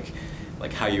this? Like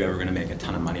how are you ever gonna make a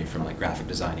ton of money from graphic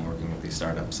designing, working with these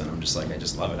startups? And I'm just like, I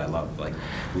just love it. I love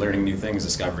learning new things,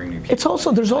 discovering new people. It's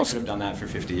also, there's I also, could have done that for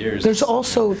 50 years. There's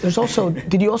also,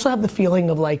 did you also have the feeling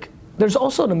of there's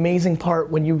also an amazing part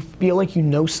when you feel like you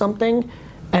know something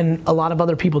and a lot of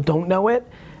other people don't know it,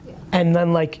 and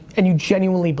then and you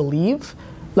genuinely believe?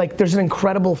 There's an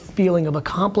incredible feeling of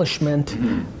accomplishment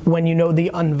when you know the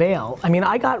unveil. I mean,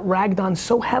 I got ragged on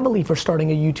so heavily for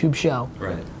starting a YouTube show.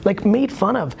 Right. Made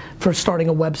fun of for starting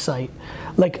a website.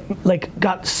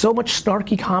 Got so much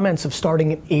snarky comments of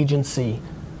starting an agency.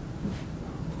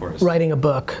 Of course. Writing a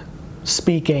book,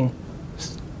 speaking,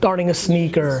 starting a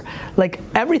sneaker.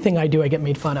 Everything I do, I get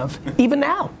made fun of. Even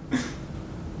now.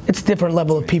 It's a different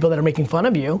level of people that are making fun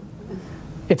of you.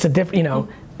 It's a different,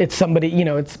 it's somebody,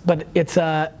 it's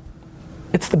the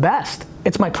best.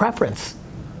 It's my preference.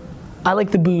 I like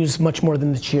the boos much more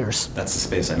than the cheers. That's the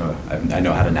space I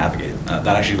know how to navigate. That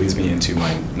actually leads me into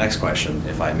my next question,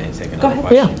 if I may take another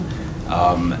question.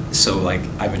 Yeah. So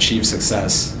I've achieved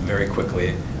success very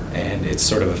quickly, and it's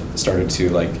sort of started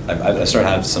to I started to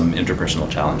have some interpersonal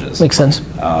challenges. Makes sense.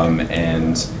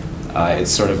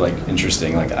 It's sort of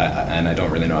interesting, and I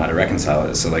don't really know how to reconcile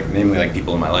it. So namely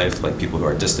people in my life, people who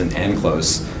are distant and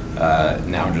close,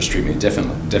 now just treat me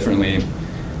differently.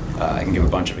 I can give a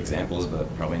bunch of examples, but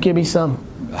probably give me some.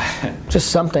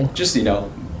 Just something. Just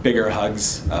bigger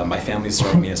hugs. My family's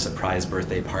throwing me a surprise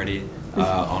birthday party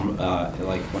on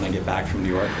when I get back from New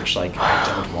York, which I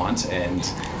don't want, and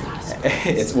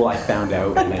I found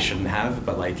out and I shouldn't have,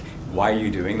 but why are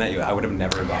you doing that? I would have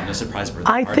never gotten a surprise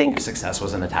birthday party. I think success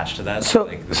wasn't attached to that. So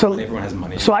everyone has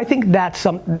money. So I think that's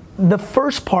the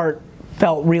first part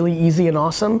felt really easy and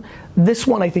awesome. This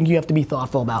one I think you have to be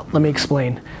thoughtful about. Let me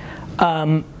explain.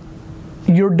 So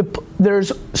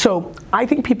I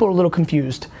think people are a little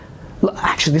confused.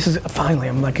 Actually, this is finally,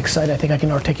 I'm like excited. I think I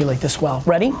can articulate this well.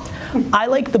 Ready? I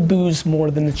like the boos more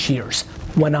than the cheers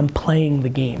when I'm playing the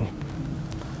game.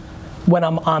 When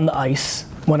I'm on the ice,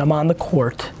 when I'm on the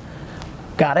court.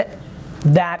 Got it?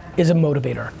 That is a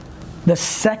motivator. The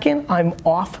second I'm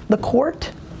off the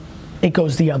court, it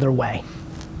goes the other way.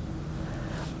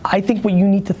 I think what you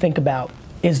need to think about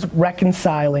is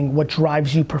reconciling what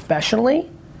drives you professionally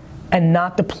and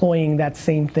not deploying that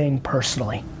same thing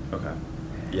personally. Okay.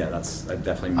 Yeah, that's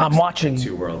definitely. I'm watching.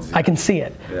 Two worlds. Yeah. I can see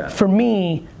it. Yeah. For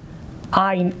me,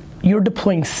 you're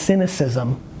deploying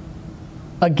cynicism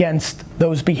against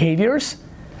those behaviors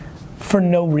for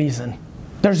no reason.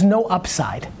 There's no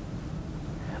upside.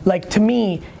 Like, to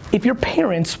me, if your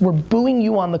parents were booing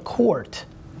you on the court,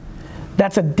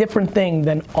 that's a different thing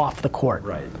than off the court.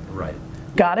 Right.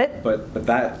 Got it? But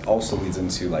that also leads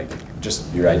into like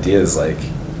just your ideas, like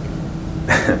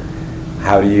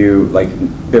how do you, like,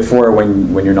 before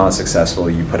when you're not successful,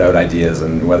 you put out ideas,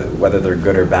 and whether they're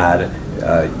good or bad,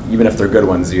 even if they're good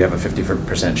ones, you have a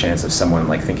 50% chance of someone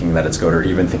like thinking that it's good, or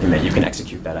even thinking that you can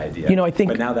execute that idea. You know, I think.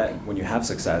 But now that when you have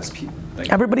success, like,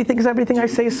 everybody thinks everything I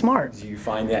say is smart. do you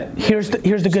find that? Here's the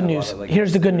good news.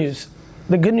 Here's the good news.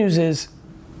 The good news is,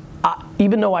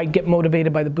 even though I get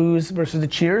motivated by the boos versus the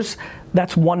cheers,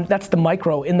 that's the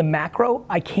micro. In the macro,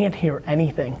 I can't hear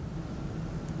anything.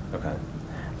 Okay.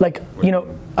 Like,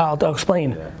 I'll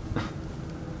explain. Yeah.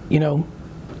 You know,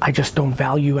 I just don't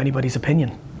value anybody's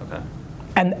opinion. Okay.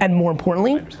 And more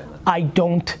importantly, I understand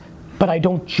that. I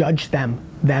don't judge them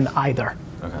then either.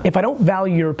 Okay. If I don't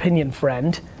value your opinion,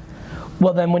 friend,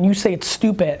 well then when you say it's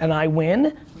stupid and I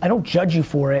win, I don't judge you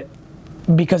for it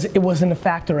because it wasn't a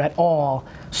factor at all.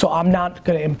 So I'm not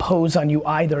gonna impose on you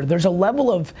either. There's a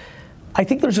level of, I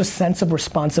think there's a sense of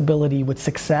responsibility with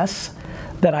success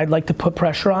that I'd like to put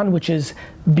pressure on, which is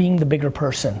being the bigger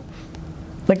person.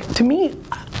 Like, to me,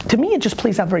 it just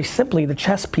plays out very simply, the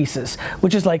chess pieces,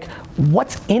 which is like,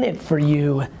 what's in it for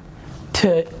you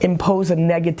to impose a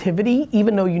negativity,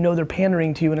 even though you know they're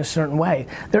pandering to you in a certain way?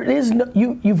 There is no,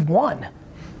 you've won.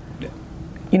 Yeah.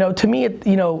 You know, to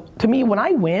me, when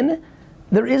I win,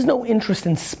 there is no interest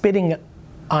in spitting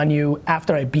on you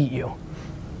after I beat you.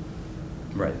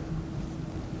 Right.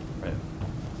 That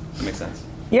makes sense.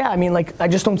 Yeah, I mean, like, I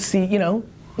just don't see,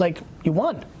 like, you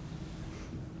won.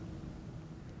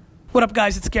 What up,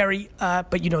 guys? It's Gary,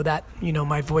 but you know that. You know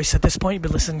my voice at this point. You've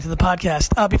been listening to the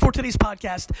podcast. Before today's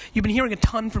podcast, you've been hearing a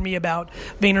ton from me about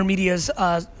VaynerMedia's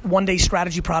one-day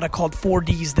strategy product called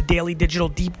 4Ds, the Daily Digital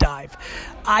Deep Dive.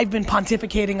 I've been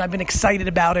pontificating. I've been excited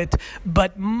about it,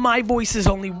 but my voice is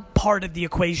only part of the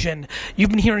equation. You've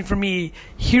been hearing from me.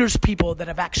 Here's people that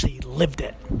have actually lived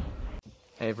it.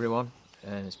 Hey, everyone.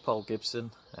 It's Paul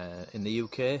Gibson in the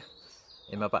UK,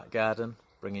 in my back garden,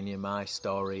 bringing you my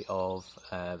story of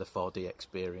the 4D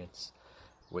experience,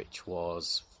 which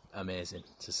was amazing,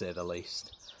 to say the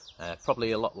least.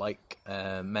 Probably a lot like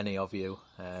many of you,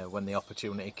 when the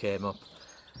opportunity came up,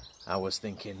 I was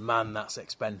thinking, man, that's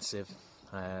expensive.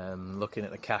 Looking at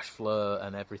the cash flow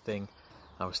and everything,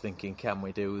 I was thinking, can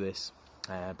we do this?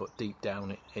 But deep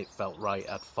down, it felt right.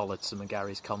 I'd followed some of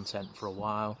Gary's content for a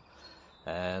while.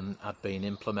 I'd been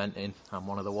implementing. I'm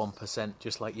one of the 1%,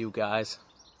 just like you guys.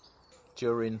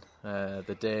 During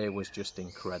the day was just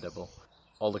incredible.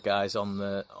 All the guys on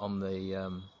the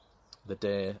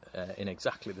day in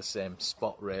exactly the same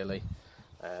spot, really.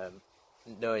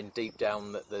 Knowing deep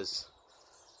down that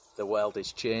the world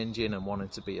is changing and wanting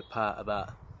to be a part of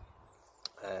that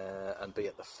and be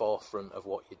at the forefront of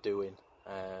what you're doing,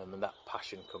 and that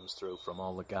passion comes through from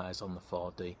all the guys on the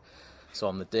 4D. So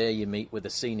on the day you meet with a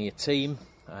senior team,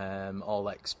 all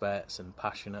experts and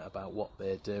passionate about what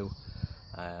they do.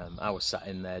 I was sat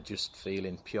in there just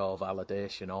feeling pure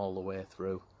validation all the way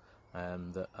through,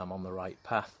 that I'm on the right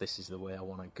path. This is the way I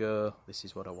want to go. This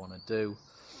is what I want to do.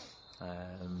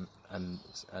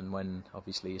 And when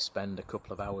obviously you spend a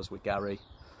couple of hours with Gary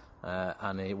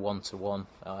and a one-to-one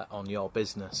on your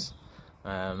business,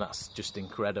 that's just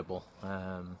incredible.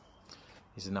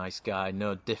 He's a nice guy,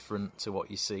 no different to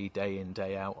what you see day in,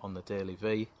 day out on the Daily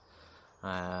V.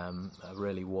 A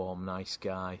really warm, nice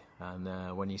guy,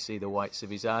 and when you see the whites of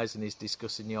his eyes and he's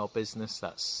discussing your business,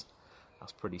 that's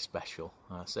pretty special.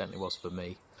 Certainly was for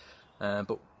me.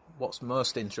 But what's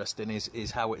most interesting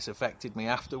is how it's affected me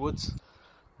afterwards.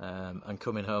 And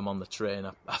coming home on the train,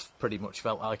 I've pretty much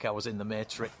felt like I was in the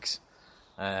Matrix.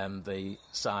 The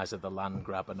size of the land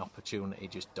grab and opportunity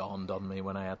just dawned on me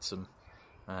when I had some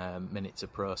minute to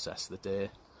process the day,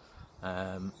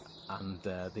 and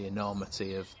the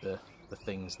enormity of the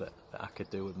things that I could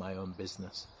do with my own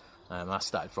business. I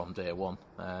started from day one.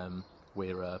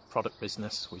 We're a product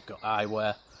business. We've got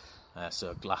eyewear,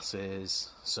 So glasses,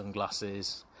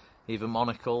 sunglasses, even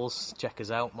monocles. Check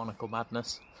us out, Monocle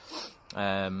Madness.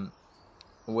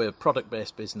 We're a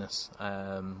product-based business,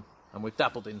 and we've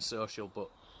dabbled in social, but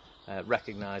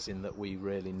recognising that we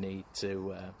really need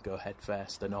to go head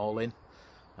first and all in,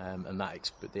 and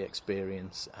that the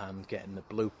experience and getting the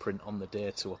blueprint on the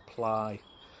day to apply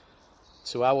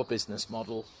to our business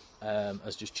model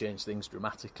has just changed things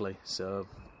dramatically. So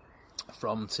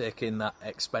from taking that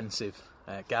expensive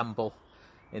gamble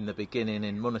in the beginning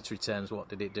in monetary terms, what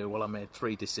did it do? Well, I made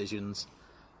 3 decisions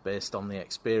based on the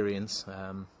experience.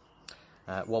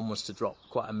 One was to drop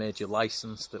quite a major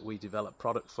license that we developed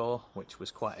product for, which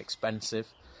was quite expensive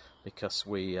because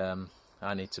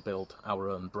I need to build our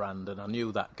own brand, and I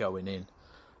knew that going in,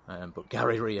 but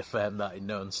Gary reaffirmed that in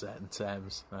no uncertain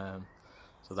terms.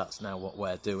 So that's now what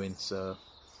we're doing. So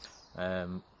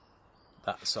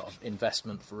that sort of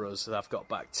investment for us, I've got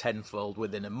back tenfold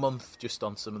within a month just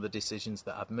on some of the decisions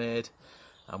that I've made,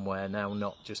 and we're now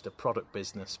not just a product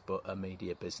business but a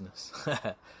media business.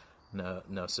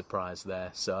 No surprise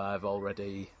there. So I've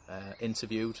already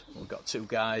interviewed. We've got 2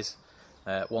 guys,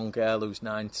 one girl who's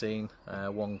 19,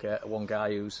 one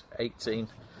guy who's 18.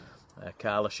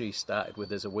 Carla, she started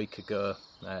with us a week ago.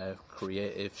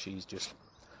 Creative, she's just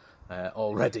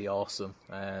already awesome,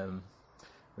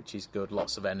 which is good.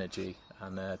 Lots of energy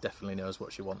and definitely knows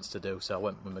what she wants to do. So I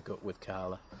went with my gut with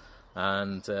Carla.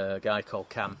 And a guy called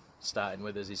Cam starting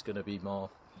with us. He's going to be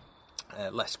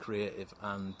less creative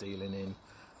and dealing in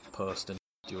post and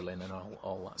scheduling and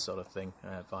all that sort of thing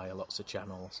via lots of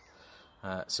channels.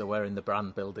 So we're in the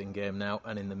brand building game now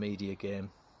and in the media game,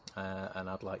 and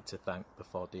I'd like to thank the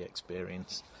 4D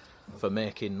Experience for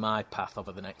making my path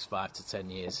over the next 5 to 10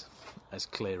 years as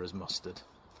clear as mustard.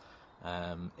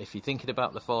 If you're thinking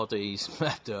about the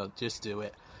 4Ds, don't, just do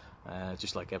it.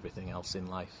 Just like everything else in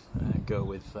life, go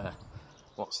with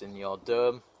what's in your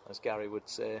dome, as Gary would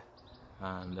say,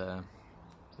 and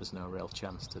there's no real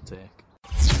chance to take.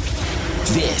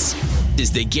 This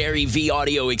is the Gary V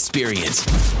Audio Experience.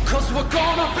 'Cause we're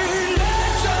gonna be